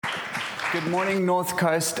Good morning, North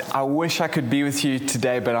Coast. I wish I could be with you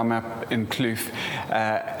today, but I'm up in Kloof.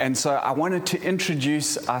 And so I wanted to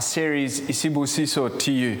introduce our series, Isibusiso,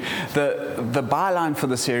 to you. The byline for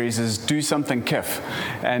the series is Do Something Kif.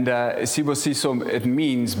 And Isibusiso, it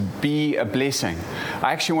means be a blessing.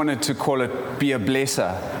 I actually wanted to call it Be a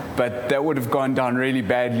Blesser, but that would have gone down really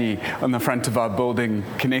badly on the front of our building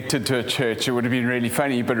connected to a church. It would have been really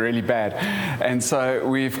funny, but really bad. And so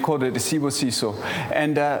we've called it Isibusiso.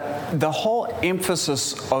 And the whole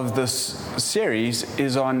emphasis of this series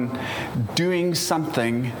is on doing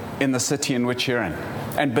something in the city in which you're in.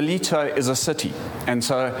 And Ballito is a city. And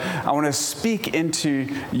so I want to speak into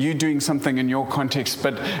you doing something in your context.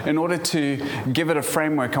 But in order to give it a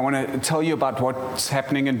framework, I want to tell you about what's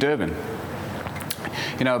happening in Durban.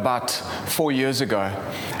 You know, about 4 years ago,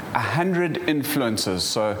 100 influencers,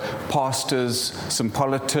 so pastors, some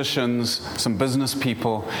politicians, some business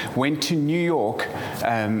people, went to New York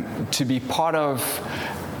to be part of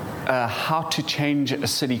How to Change a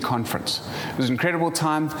City conference. It was an incredible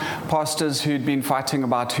time. Pastors who'd been fighting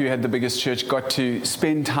about who had the biggest church got to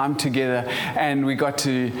spend time together, and we got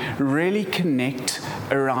to really connect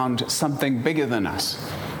around something bigger than us.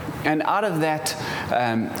 And out of that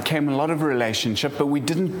came a lot of relationship, but we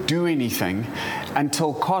didn't do anything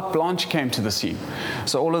until Carte Blanche came to the scene.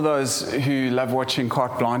 So all of those who love watching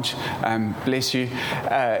Carte Blanche, bless you,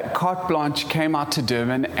 Carte Blanche came out to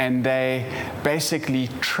Durban and they basically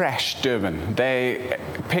trashed Durban. They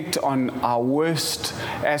picked on our worst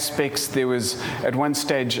aspects. There was, at one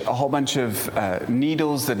stage, a whole bunch of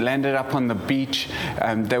needles that landed up on the beach.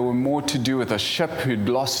 They were more to do with a ship who'd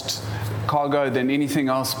lost cargo than anything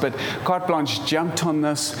else, but Carte Blanche jumped on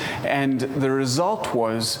this, and the result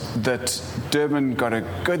was that Durban got a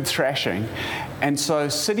good thrashing. And so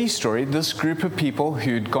City Story, this group of people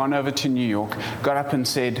who'd gone over to New York, got up and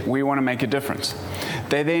said, we want to make a difference.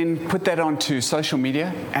 They then put that onto social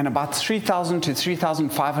media, and about 3,000 to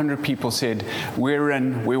 3,500 people said, we're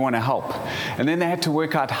in, we want to help. And then they had to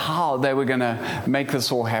work out how they were going to make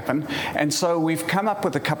this all happen. And so we've come up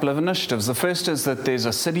with a couple of initiatives. The first is that there's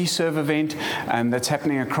a City Serve event that's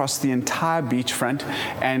happening across the entire beachfront,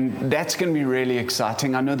 and that's going to be really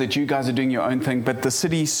exciting. I know that you guys are doing your own thing, but the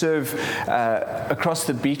City Serve across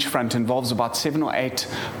the beachfront involves about 7 or 8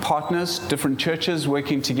 partners, different churches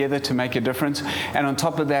working together to make a difference. And on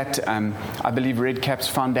top of that, I believe Red Caps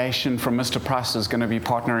Foundation from Mr. Price is going to be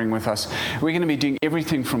partnering with us. We're going to be doing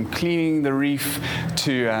everything from cleaning the reef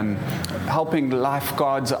to helping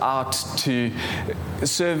lifeguards out to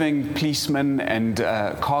serving policemen and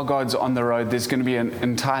car guards on the road. There's going to be an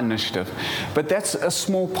entire initiative. But that's a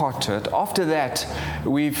small part to it. After that,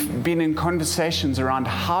 we've been in conversations around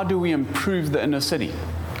how do we improve the inner city.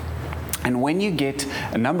 And when you get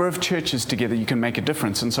a number of churches together, you can make a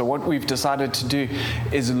difference. And so what we've decided to do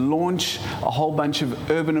is launch a whole bunch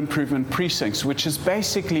of urban improvement precincts, which is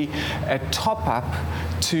basically a top-up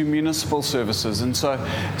to municipal services. And so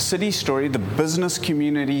City Story, the business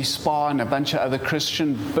community, SPA, and a bunch of other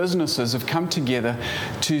Christian businesses have come together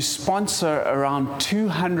to sponsor around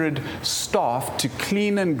 200 staff to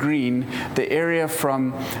clean and green the area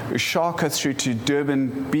from Ushaka through to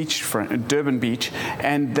Durban Beach.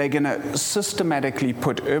 And they're going to systematically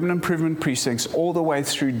put urban improvement precincts all the way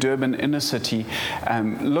through Durban inner city,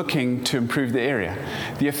 looking to improve the area.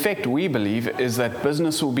 The effect, we believe, is that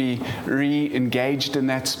business will be re-engaged in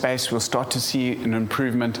that space. We'll start to see an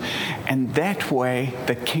improvement, and that way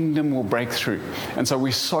the kingdom will break through. And so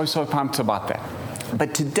we're so pumped about that.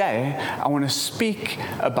 But today, I want to speak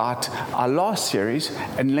about our last series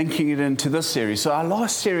and linking it into this series. So our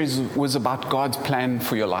last series was about God's plan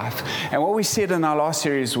for your life. And what we said in our last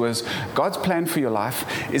series was God's plan for your life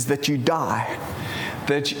is that you die.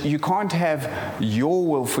 That you can't have your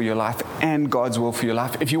will for your life and God's will for your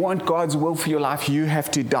life. If you want God's will for your life, you have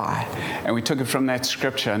to die. And we took it from that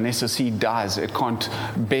scripture, unless a seed dies, it can't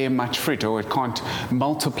bear much fruit, or it can't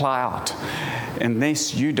multiply out.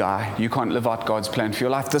 Unless you die, you can't live out God's plan for your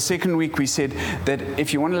life. The second week we said that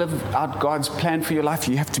if you want to live out God's plan for your life,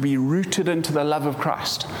 you have to be rooted into the love of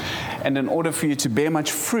Christ. And in order for you to bear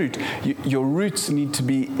much fruit, your roots need to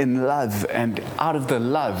be in love, and out of the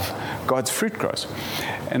love, God's fruit grows.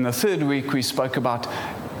 And the third week we spoke about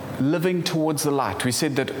living towards the light. We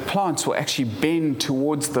said that plants will actually bend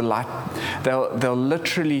towards the light. They'll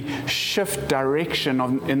literally shift direction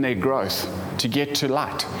in their growth to get to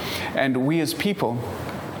light. And we as people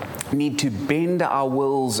need to bend our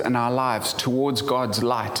wills and our lives towards God's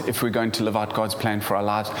light if we're going to live out God's plan for our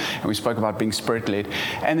lives. And we spoke about being Spirit-led.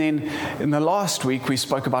 And then in the last week, we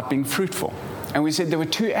spoke about being fruitful. And we said there were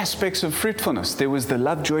two aspects of fruitfulness. There was the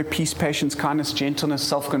love, joy, peace, patience, kindness, gentleness,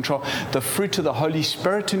 self-control, the fruit of the Holy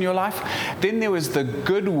Spirit in your life. Then there was the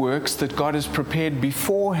good works that God has prepared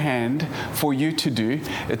beforehand for you to do.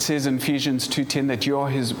 It says in Ephesians 2:10 that you are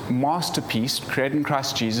His masterpiece, created in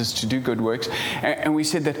Christ Jesus to do good works. And we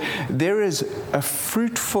said that there is a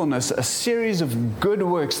fruitfulness, a series of good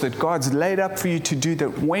works that God's laid up for you to do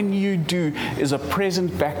that when you do is a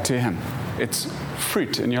present back to Him. It's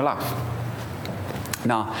fruit in your life.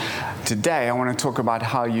 Now, today I want to talk about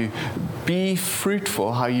how you be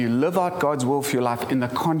fruitful, how you live out God's will for your life in the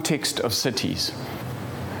context of cities.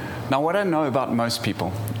 Now, what I know about most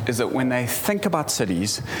people is that when they think about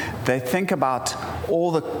cities, they think about all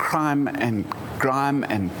the crime and grime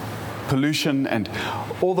and pollution and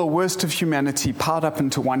all the worst of humanity piled up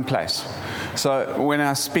into one place. So when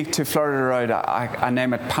I speak to Florida Road, I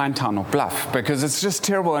name it Pinetown or Bluff because it's just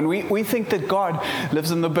terrible. And we think that God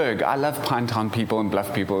lives in the Berg. I love Pinetown people and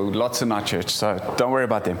Bluff people, lots in our church, so don't worry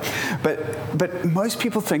about them. But most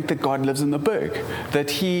people think that God lives in the Berg,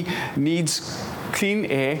 that He needs clean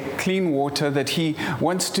air, clean water, that He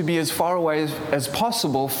wants to be as far away as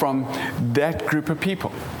possible from that group of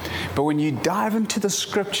people. But when you dive into the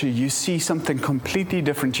scripture, you see something completely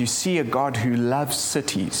different. You see a God who loves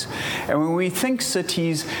cities. And when we think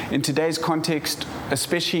cities in today's context,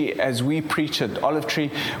 especially as we preach at Olive Tree,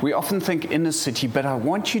 we often think inner city, but I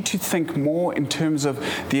want you to think more in terms of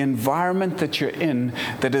the environment that you're in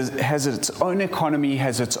that has its own economy,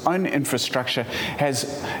 has its own infrastructure,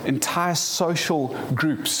 has entire social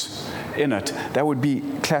groups in it that would be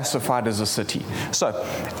classified as a city. So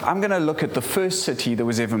I'm going to look at the first city that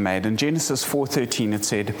was ever made. In Genesis 4:13 it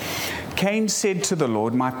said, Cain said to the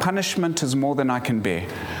Lord, my punishment is more than I can bear.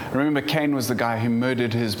 Remember, Cain was the guy who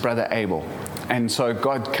murdered his brother Abel. And so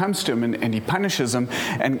God comes to him and He punishes him.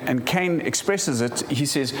 And Cain expresses it. He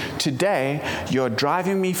says, today you're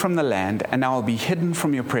driving me from the land, and I will be hidden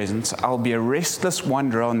from your presence. I will be a restless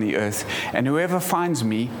wanderer on the earth, and whoever finds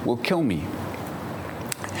me will kill me.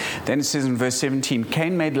 Then it says in verse 17,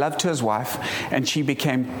 Cain made love to his wife, and she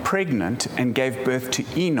became pregnant and gave birth to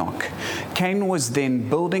Enoch. Cain was then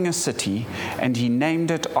building a city, and he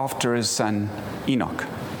named it after his son Enoch.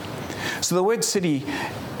 So the word city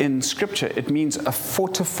in Scripture, it means a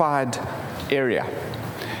fortified area.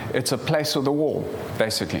 It's a place with a wall,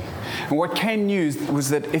 basically. And what Cain knew was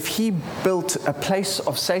that if he built a place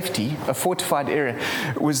of safety, a fortified area,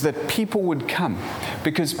 was that people would come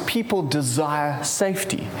because people desire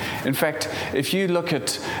safety. In fact, if you look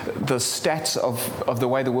at the stats of the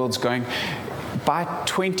way the world's going, by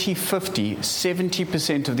 2050,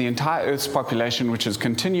 70% of the entire Earth's population, which is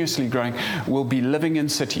continuously growing, will be living in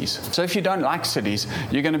cities. So if you don't like cities,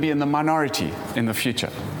 you're going to be in the minority in the future.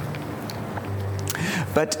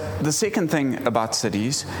 But the second thing about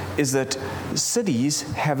cities is that cities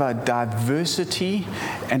have a diversity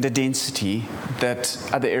and a density that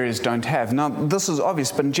other areas don't have. Now, this is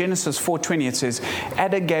obvious, but in Genesis 4:20 it says,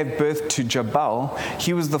 Ada gave birth to Jabal.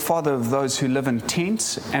 He was the father of those who live in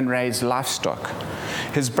tents and raise livestock.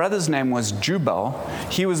 His brother's name was Jubal.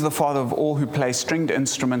 He was the father of all who play stringed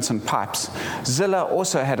instruments and pipes. Zillah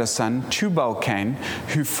also had a son, Tubal-Cain,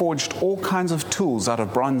 who forged all kinds of tools out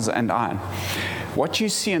of bronze and iron. What you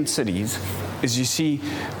see in cities is you see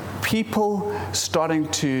people starting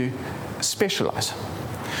to specialize.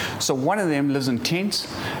 So one of them lives in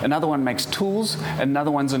tents, another one makes tools,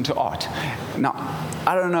 another one's into art. Now,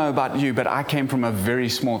 I don't know about you, but I came from a very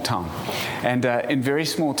small town. And in very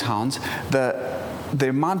small towns, the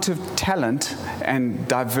amount of talent and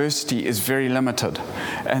diversity is very limited.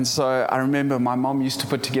 And so I remember my mom used to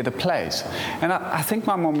put together plays. And I think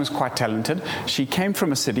my mom was quite talented. She came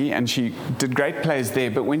from a city and she did great plays there.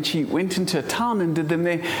 But when she went into a town and did them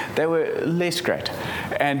there, they were less great.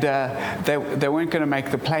 And they weren't going to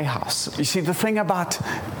make the playhouse. You see, the thing about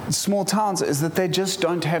small towns is that they just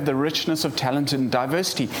don't have the richness of talent and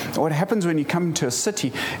diversity. What happens when you come into a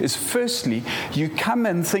city is, firstly, you come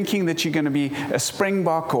in thinking that you're going to be a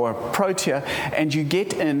Springbok or a Protea, and you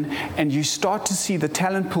get in and you start to see the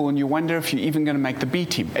talent pool and you wonder if you're even going to make the B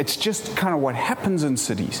team. It's just kind of what happens in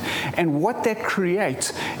cities. And what that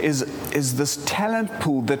creates is this talent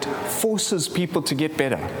pool that forces people to get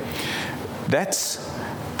better.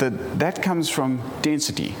 That comes from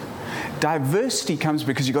density. Diversity comes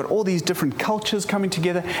because you've got all these different cultures coming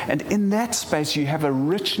together, and in that space you have a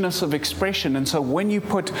richness of expression. And so when you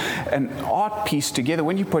put an art piece together,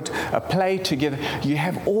 when you put a play together, you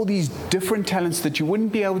have all these different talents that you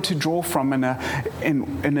wouldn't be able to draw from in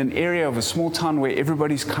an area of a small town where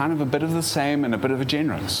everybody's kind of a bit of the same and a bit of a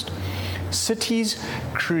generalist. Cities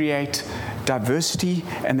create diversity,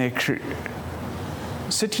 and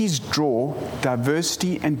Cities draw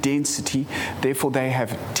diversity and density, therefore they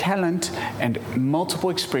have talent and multiple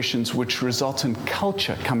expressions which result in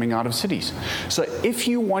culture coming out of cities. So if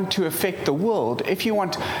you want to affect the world, if you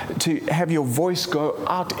want to have your voice go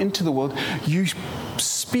out into the world, you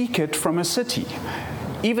speak it from a city.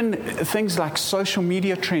 Even things like social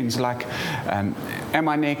media trends like Am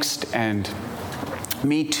I Next and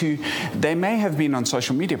Me Too, they may have been on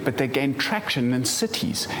social media, but they gained traction in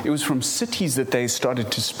cities. It was from cities that they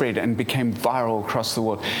started to spread and became viral across the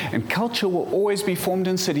world. And culture will always be formed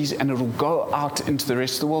in cities, and it will go out into the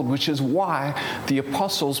rest of the world, which is why the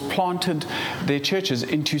apostles planted their churches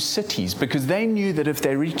into cities, because they knew that if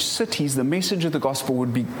they reached cities, the message of the gospel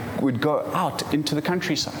would go out into the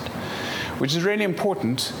countryside, which is really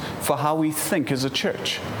important for how we think as a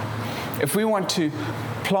church. If we want to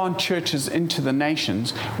plant churches into the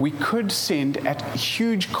nations, we could send at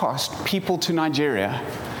huge cost people to Nigeria,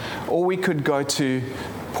 or we could go to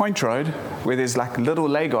Point Road, where there's like little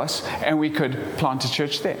Lagos, and we could plant a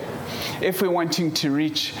church there. If we're wanting to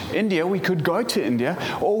reach India, we could go to India,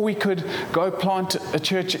 or we could go plant a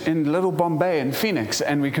church in Little Bombay and Phoenix,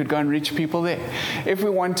 and we could go and reach people there. If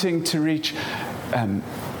we're wanting to reach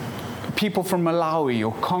people from Malawi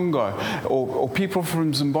or Congo or people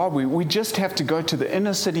from Zimbabwe, we just have to go to the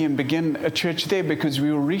inner city and begin a church there, because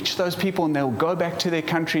we will reach those people and they'll go back to their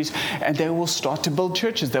countries and they will start to build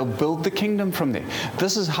churches. They'll build the kingdom from there.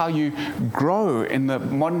 This is how you grow in the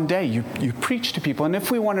modern day. You preach to people. And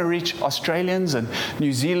if we want to reach Australians and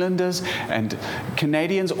New Zealanders and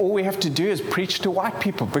Canadians, all we have to do is preach to white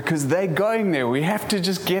people, because they're going there. We have to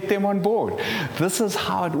just get them on board. This is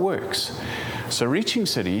how it works. So reaching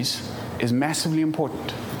cities is massively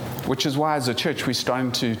important, which is why as a church we're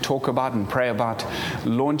starting to talk about and pray about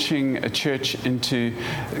launching a church into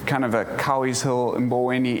kind of a Cowie's Hill,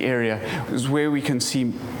 Mboweni area, is where we can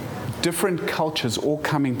see different cultures all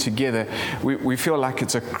coming together. We feel like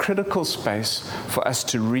it's a critical space for us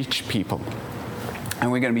to reach people.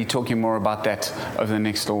 And we're going to be talking more about that over the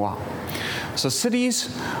next little while. So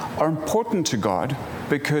cities are important to God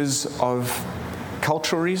because of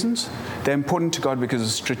cultural reasons. They're important to God because of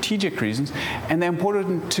strategic reasons, and they're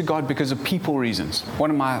important to God because of people reasons.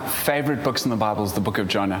 One of my favorite books in the Bible is the book of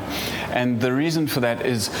Jonah. And the reason for that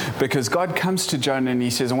is because God comes to Jonah and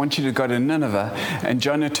he says, I want you to go to Nineveh. And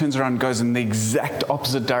Jonah turns around and goes in the exact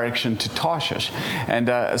opposite direction to Tarshish.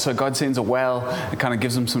 And so God sends a whale. It kind of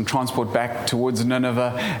gives him some transport back towards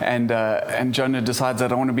Nineveh. And Jonah decides, I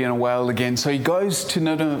don't want to be in a whale again. So he goes to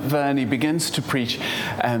Nineveh and he begins to preach.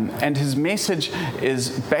 And his message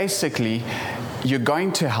is basically, you're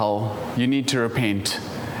going to hell, you need to repent,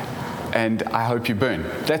 and I hope you burn.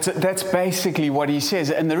 That's basically what he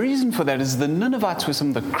says. And the reason for that is the Ninevites were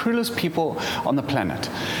some of the cruelest people on the planet.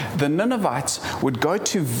 The Ninevites would go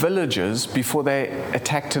to villages before they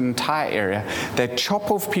attacked an entire area. They'd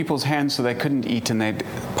chop off people's hands so they couldn't eat, and they'd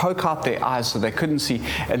poke out their eyes so they couldn't see,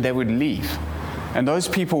 and they would leave. And those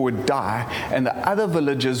people would die, and the other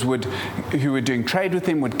villagers who were doing trade with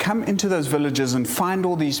them would come into those villages and find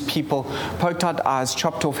all these people, poked out eyes,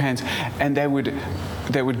 chopped off hands, and they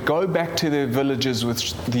would go back to their villages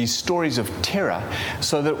with these stories of terror,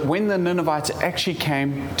 so that when the Ninevites actually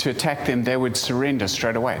came to attack them, they would surrender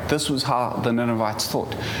straight away. This was how the Ninevites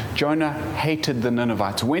thought. Jonah hated the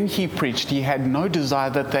Ninevites. When he preached, he had no desire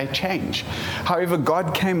that they change. However,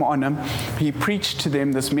 God came on him. He preached to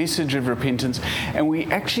them this message of repentance, and we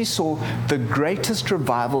actually saw the greatest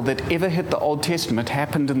revival that ever hit the Old Testament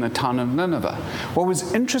happened in the town of Nineveh. What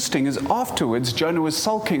was interesting is afterwards, Jonah was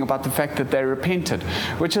sulking about the fact that they repented,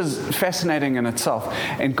 which is fascinating in itself.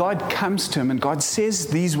 And God comes to him and God says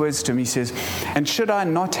these words to him. He says, and should I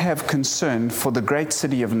not have concern for the great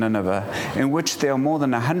city of Nineveh, in which there are more than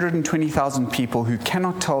 120,000 people who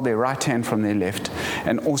cannot tell their right hand from their left,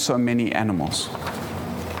 and also many animals.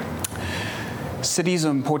 Cities are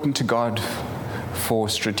important to God for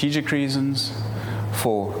strategic reasons,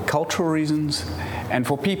 for cultural reasons, and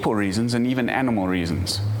for people reasons, and even animal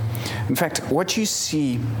reasons. In fact, what you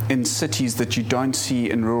see in cities that you don't see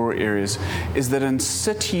in rural areas is that in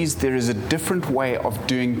cities there is a different way of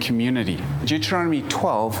doing community. Deuteronomy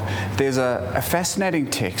 12, there's a fascinating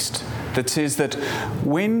text that says that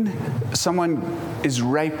when someone is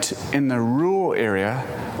raped in a rural area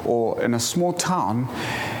or in a small town,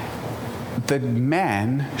 the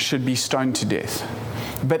man should be stoned to death.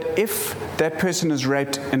 But if that person is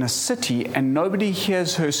raped in a city and nobody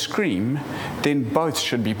hears her scream, then both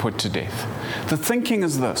should be put to death. The thinking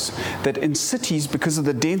is this, that in cities, because of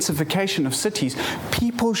the densification of cities,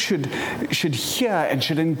 people should hear and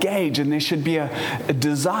should engage, and there should be a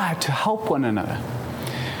desire to help one another.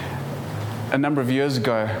 a number of years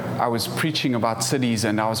ago, I was preaching about cities,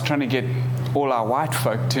 and I was trying to get all our white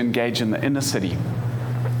folk to engage in the inner city.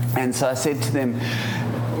 And so I said to them,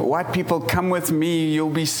 white people, come with me, you'll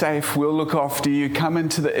be safe, we'll look after you, come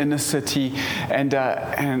into the inner city. And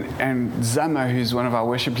Zama, who's one of our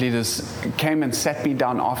worship leaders, came and sat me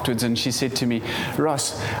down afterwards, and she said to me,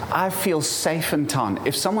 Ross, I feel safe in town.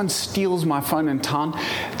 If someone steals my phone in town,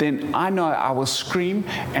 then I know I will scream,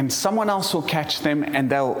 and someone else will catch them, and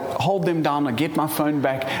they'll hold them down or get my phone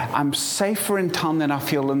back. I'm safer in town than I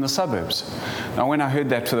feel in the suburbs. Now, when I heard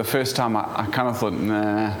that for the first time, I kind of thought,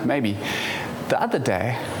 nah, maybe. The other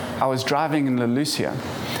day, I was driving in La Lucia,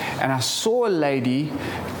 and I saw a lady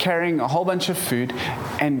carrying a whole bunch of food,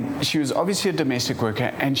 and she was obviously a domestic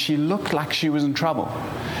worker, and she looked like she was in trouble.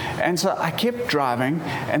 And so I kept driving,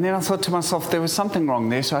 and then I thought to myself, there was something wrong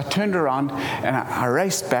there. So I turned around, and I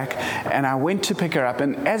raced back, and I went to pick her up.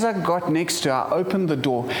 And as I got next to her, I opened the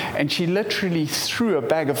door, and she literally threw a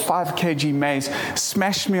bag of 5 kg maize,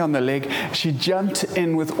 smashed me on the leg. She jumped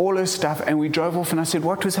in with all her stuff, and we drove off. And I said,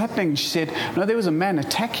 what was happening? And she said, no, there was a man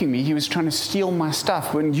attacking me. He was trying to steal my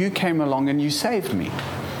stuff when you came along and you saved me.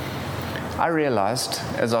 I realized,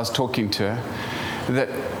 as I was talking to her, that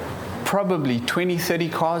probably 20, 30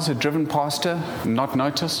 cars had driven past her, not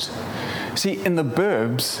noticed. See, in the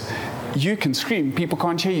burbs, you can scream, people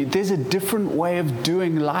can't hear you. There's a different way of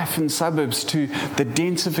doing life in suburbs to the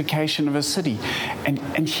densification of a city.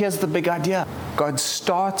 And here's the big idea. God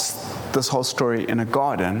starts this whole story in a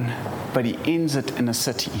garden, but he ends it in a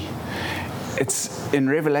city. It's in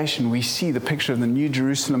Revelation, we see the picture of the New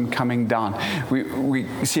Jerusalem coming down. We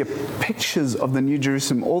see pictures of the New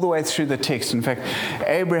Jerusalem all the way through the text. In fact,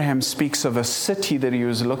 Abraham speaks of a city that he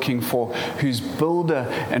was looking for, whose builder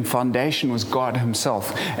and foundation was God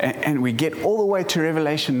himself. And we get all the way to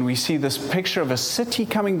Revelation, and we see this picture of a city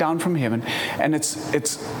coming down from heaven, and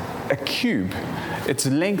it's a cube. Its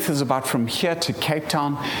length is about from here to Cape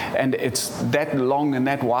Town, and it's that long and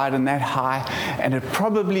that wide and that high, and it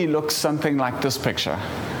probably looks something like this picture.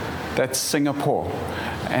 That's Singapore.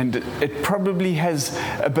 And it probably has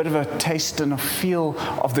a bit of a taste and a feel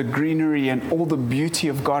of the greenery and all the beauty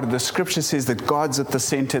of God. The scripture says that God's at the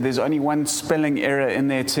center. There's only one spelling error in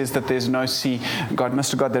there. It says that there's no sea. God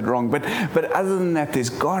must have got that wrong. But other than that, there's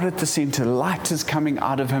God at the center. Light is coming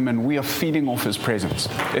out of him, and we are feeding off his presence.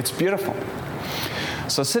 It's beautiful.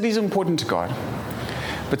 So cities are important to God,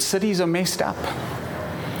 but cities are messed up.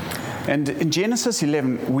 And in Genesis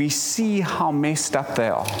 11, we see how messed up they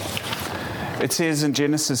are. It says in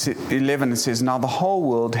Genesis 11, it says, now the whole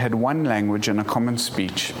world had one language and a common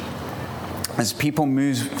speech. As people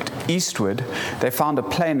moved eastward, they found a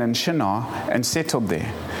plain in Shinar and settled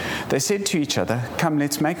there. They said to each other, come,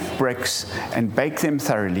 let's make bricks and bake them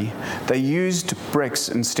thoroughly. They used bricks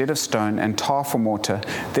instead of stone and tar for mortar.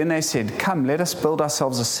 Then they said, come, let us build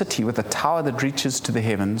ourselves a city with a tower that reaches to the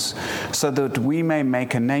heavens, so that we may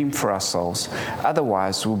make a name for ourselves.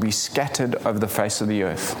 Otherwise, we'll be scattered over the face of the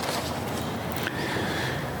earth.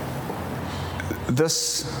 This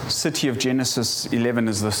city of Genesis 11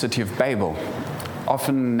 is the city of Babel,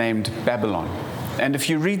 often named Babylon. And if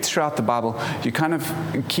you read throughout the Bible, you kind of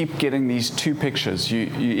keep getting these two pictures. You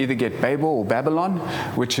either get Babel or Babylon,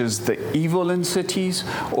 which is the evil in cities,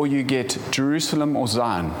 or you get Jerusalem or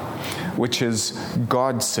Zion, which is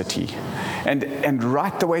God's city. And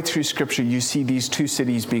right the way through Scripture, you see these two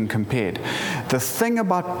cities being compared. The thing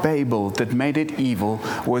about Babel that made it evil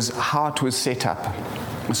was how it was set up.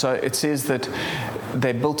 So it says that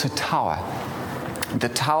they built a tower. The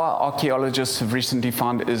tower archaeologists have recently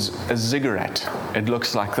found is a ziggurat. It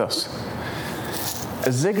looks like this.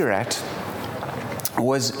 A ziggurat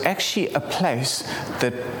was actually a place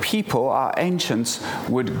that people, our ancients,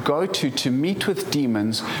 would go to meet with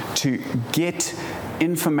demons to get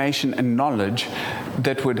information and knowledge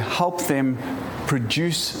that would help them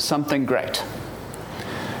produce something great.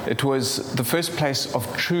 It was the first place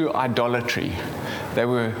of true idolatry. They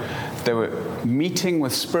were meeting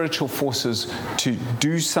with spiritual forces to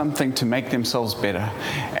do something to make themselves better.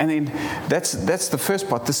 And then that's the first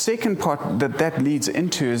part. The second part that leads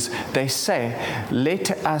into is they say, let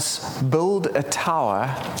us build a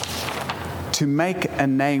tower to make a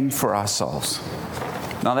name for ourselves.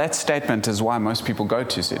 Now that statement is why most people go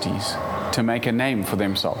to cities, to make a name for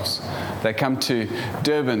themselves. They come to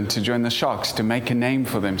Durban to join the Sharks to make a name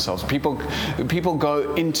for themselves. People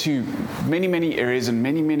go into many, many areas and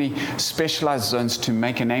many, many specialized zones to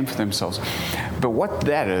make a name for themselves. But what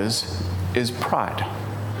that is pride.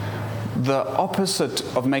 The opposite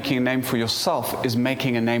of making a name for yourself is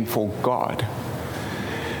making a name for God.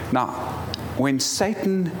 Now, when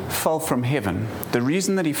Satan fell from heaven, the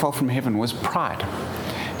reason that he fell from heaven was pride.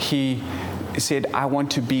 He said, I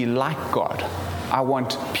want to be like God. I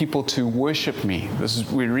want people to worship me. This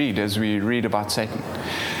is we read as we read about Satan.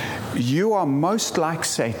 You are most like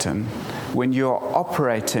Satan when you are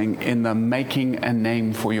operating in the making a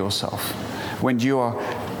name for yourself, when you are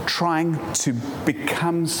trying to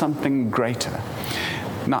become something greater.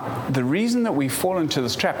 Now, the reason that we fall into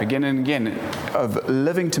this trap again and again of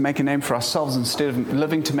living to make a name for ourselves instead of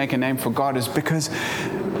living to make a name for God is because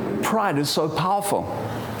pride is so powerful.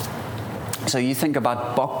 So you think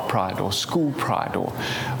about Bok pride or school pride or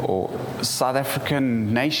South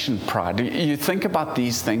African nation pride. You think about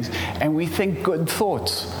these things and we think good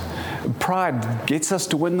thoughts. Pride gets us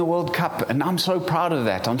to win the World Cup, and I'm so proud of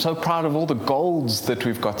that. I'm so proud of all the golds that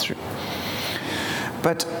we've got through.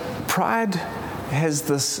 But pride has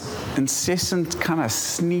this incessant kind of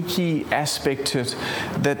sneaky aspect to it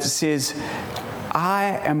that says,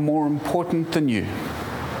 I am more important than you.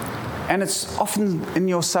 And it's often in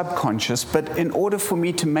your subconscious, but in order for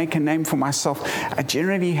me to make a name for myself, I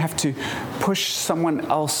generally have to push someone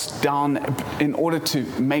else down in order to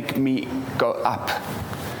make me go up.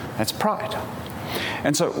 That's pride.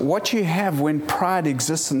 And so what you have when pride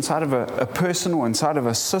exists inside of a person or inside of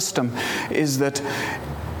a system is that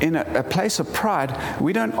in a place of pride,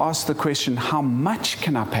 we don't ask the question, how much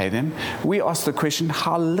can I pay them? We ask the question,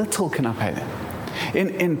 how little can I pay them?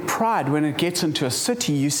 In pride, when it gets into a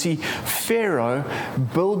city, you see Pharaoh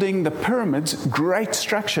building the pyramids, great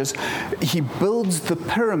structures. He builds the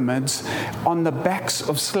pyramids on the backs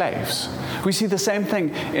of slaves. We see the same thing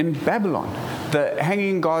in Babylon. The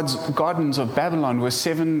Hanging Gardens of Babylon were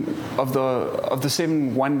seven of the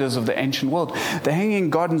seven wonders of the ancient world. The Hanging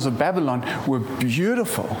Gardens of Babylon were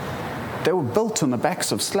beautiful. They were built on the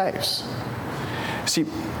backs of slaves. See,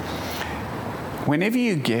 whenever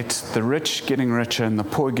you get the rich getting richer and the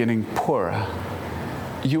poor getting poorer,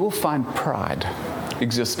 you will find pride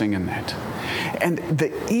existing in that. And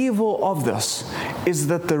the evil of this is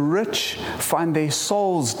that the rich find their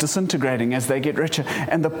souls disintegrating as they get richer,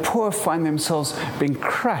 and the poor find themselves being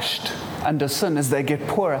crushed under sin as they get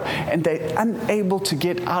poorer, and they're unable to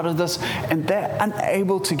get out of this, and they're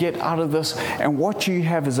unable to get out of this, and what you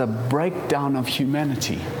have is a breakdown of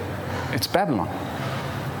humanity. It's Babylon.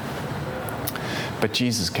 But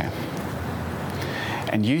Jesus came.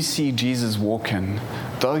 And you see Jesus walk in.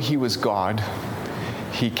 Though he was God,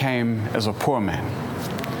 he came as a poor man.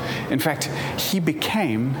 In fact, he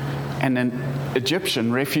became an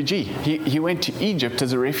Egyptian refugee. He went to Egypt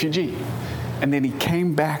as a refugee. And then he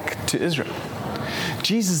came back to Israel.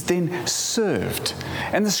 Jesus then served.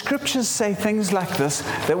 And the scriptures say things like this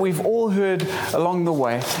that we've all heard along the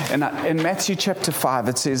way. And in Matthew chapter 5,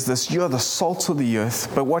 it says this, you are the salt of the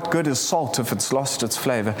earth, but what good is salt if it's lost its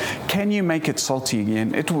flavor? Can you make it salty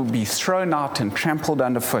again? It will be thrown out and trampled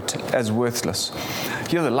underfoot as worthless.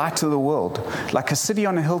 You're the light of the world, like a city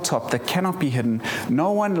on a hilltop that cannot be hidden.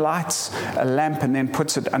 No one lights a lamp and then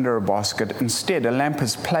puts it under a basket. Instead, a lamp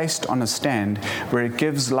is placed on a stand where it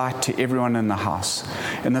gives light to everyone in the house.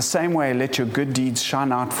 In the same way, let your good deeds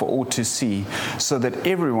shine out for all to see, so that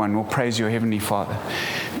everyone will praise your heavenly Father.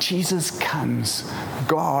 Jesus comes,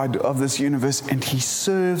 God of this universe, and he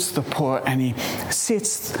serves the poor, and he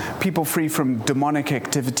sets people free from demonic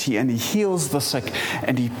activity, and he heals the sick,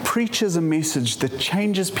 and he preaches a message that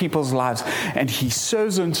changes people's lives, and he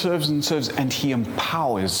serves and serves and serves, and he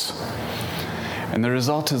empowers. And the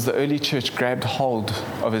result is the early church grabbed hold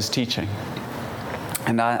of his teaching.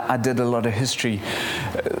 And I did a lot of history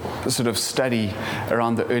sort of study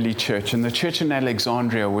around the early church. And the church in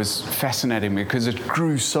Alexandria was fascinating because it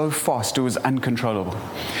grew so fast, it was uncontrollable.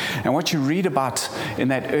 And what you read about in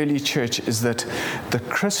that early church is that the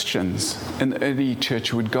Christians in the early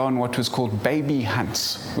church would go on what was called baby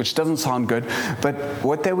hunts, which doesn't sound good. But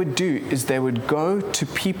what they would do is they would go to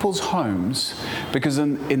people's homes, because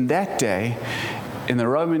in that day, in the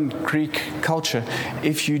Roman Greek culture,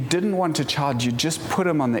 if you didn't want a child, you just put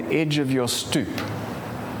him on the edge of your stoop.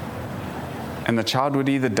 And the child would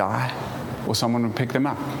either die or someone would pick them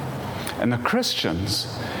up. And the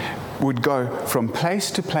Christians would go from place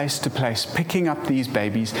to place to place, picking up these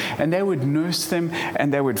babies, and they would nurse them,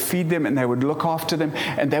 and they would feed them, and they would look after them,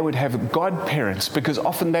 and they would have godparents, because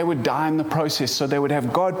often they would die in the process, so they would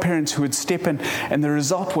have godparents who would step in, and the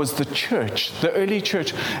result was the church, the early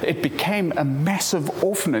church, it became a massive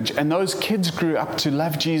orphanage, and those kids grew up to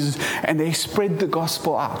love Jesus, and they spread the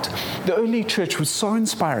gospel out. The early church was so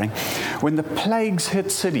inspiring. When the plagues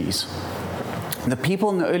hit cities, The people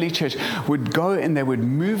in the early church would go and they would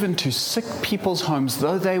move into sick people's homes,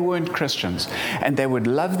 though they weren't Christians, and they would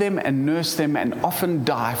love them and nurse them and often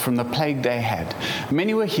die from the plague they had.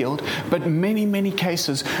 Many were healed, but many, many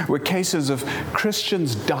cases were cases of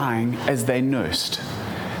Christians dying as they nursed.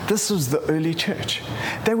 This was the early church.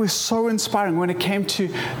 They were so inspiring when it came to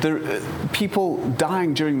the people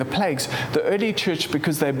dying during the plagues. The early church,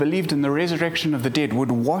 because they believed in the resurrection of the dead,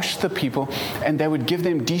 would wash the people and they would give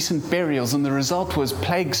them decent burials. And the result was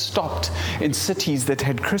plagues stopped in cities that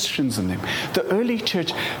had Christians in them. The early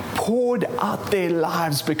church poured out their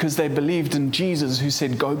lives because they believed in Jesus, who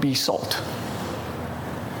said, "Go be salt."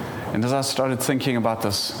 And as I started thinking about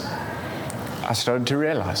this, I started to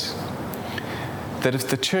realize that if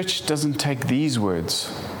the church doesn't take these words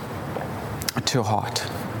to heart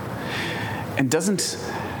and doesn't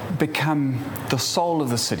become the soul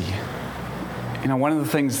of the city. One of the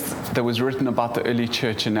things that was written about the early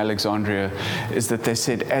church in Alexandria is that they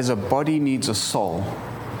said, as a body needs a soul,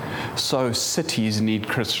 so cities need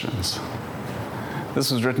Christians.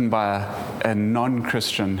 This was written by a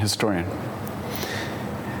non-Christian historian.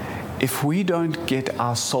 If we don't get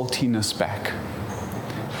our saltiness back,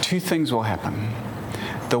 two things will happen.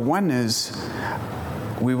 The one is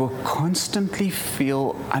we will constantly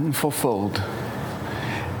feel unfulfilled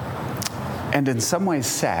and in some ways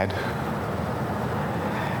sad.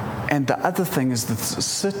 And the other thing is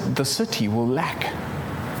that the city will lack.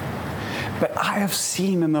 But I have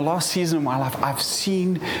seen in the last season of my life, I've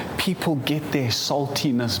seen people get their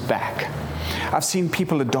saltiness back. I've seen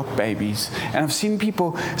people adopt babies, and I've seen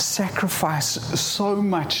people sacrifice so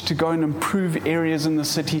much to go and improve areas in the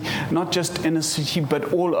city, not just in a city,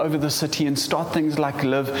 but all over the city, and start things like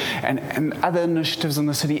Live and other initiatives in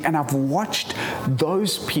the city. And I've watched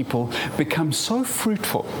those people become so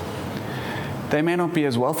fruitful. They may not be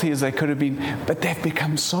as wealthy as they could have been, but they've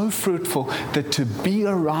become so fruitful that to be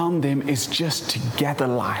around them is just to gather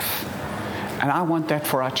life. And I want that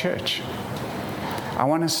for our church. I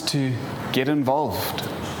want us to get involved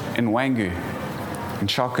in Wangu, in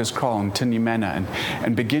Sharkers Kraal, and Tinny Manor,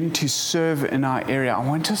 and begin to serve in our area. I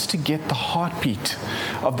want us to get the heartbeat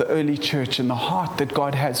of the early church and the heart that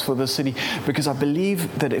God has for the city, because I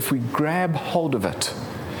believe that if we grab hold of it,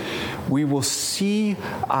 we will see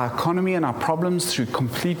our economy and our problems through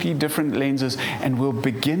completely different lenses, and we'll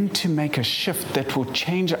begin to make a shift that will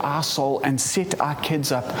change our soul and set our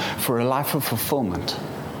kids up for a life of fulfillment.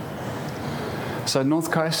 So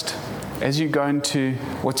North Coast, as you go into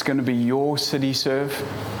what's going to be your city serve,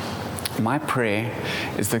 my prayer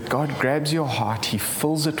is that God grabs your heart, He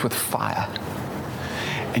fills it with fire,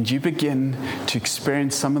 and you begin to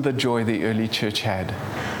experience some of the joy the early church had.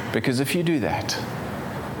 Because if you do that,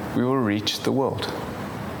 we will reach the world.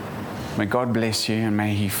 May God bless you, and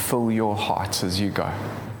may He fill your hearts as you go.